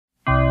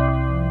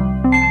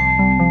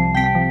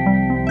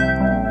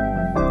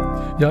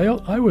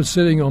Yael, I was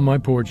sitting on my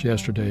porch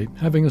yesterday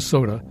having a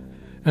soda,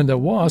 and a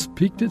wasp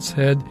peeked its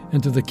head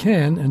into the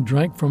can and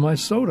drank from my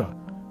soda.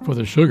 For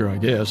the sugar, I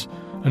guess.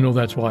 I know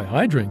that's why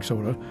I drink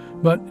soda,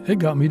 but it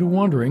got me to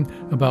wondering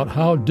about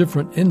how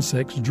different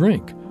insects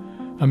drink.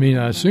 I mean,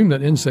 I assume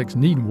that insects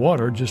need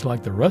water just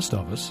like the rest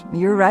of us.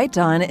 You're right,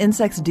 Don.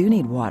 Insects do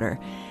need water.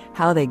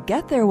 How they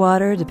get their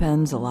water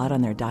depends a lot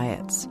on their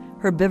diets.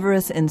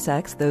 Herbivorous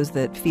insects, those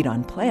that feed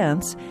on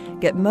plants,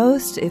 get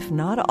most, if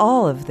not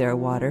all, of their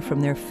water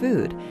from their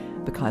food,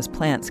 because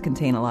plants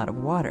contain a lot of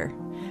water.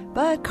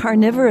 But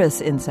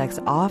carnivorous insects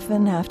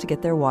often have to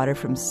get their water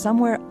from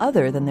somewhere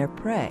other than their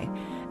prey,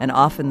 and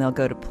often they'll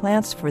go to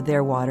plants for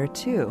their water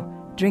too,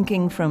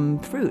 drinking from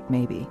fruit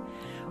maybe.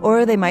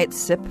 Or they might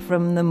sip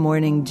from the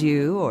morning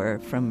dew, or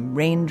from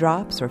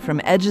raindrops, or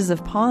from edges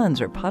of ponds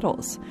or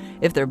puddles.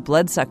 If they're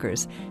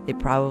bloodsuckers, they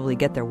probably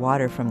get their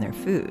water from their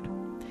food.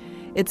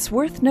 It's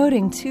worth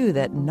noting, too,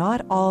 that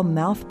not all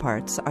mouth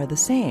parts are the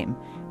same,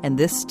 and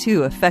this,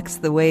 too, affects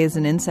the ways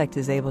an insect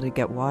is able to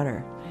get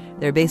water.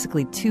 There are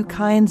basically two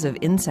kinds of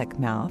insect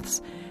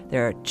mouths.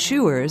 There are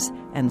chewers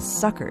and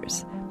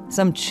suckers.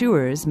 Some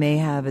chewers may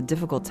have a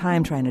difficult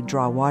time trying to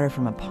draw water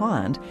from a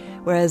pond,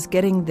 whereas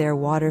getting their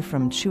water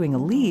from chewing a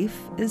leaf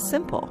is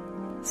simple.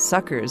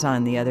 Suckers,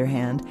 on the other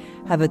hand,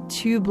 have a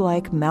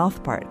tube-like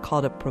mouthpart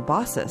called a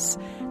proboscis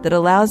that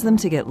allows them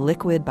to get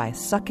liquid by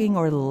sucking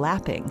or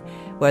lapping,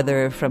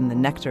 whether from the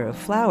nectar of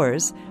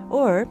flowers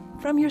or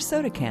from your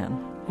soda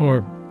can.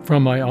 Or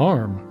from my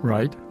arm,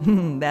 right?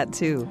 That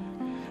too.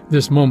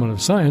 This moment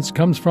of science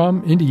comes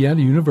from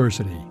Indiana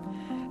University.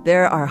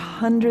 There are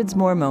hundreds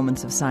more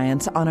moments of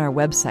science on our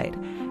website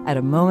at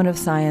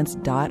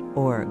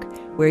amomentofscience.org,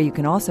 where you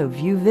can also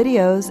view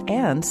videos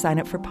and sign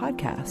up for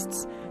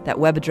podcasts. That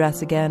web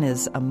address again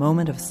is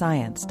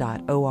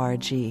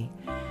amomentofscience.org.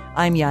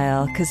 I'm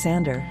Yael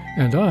Cassander.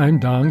 And I'm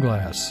Don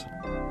Glass.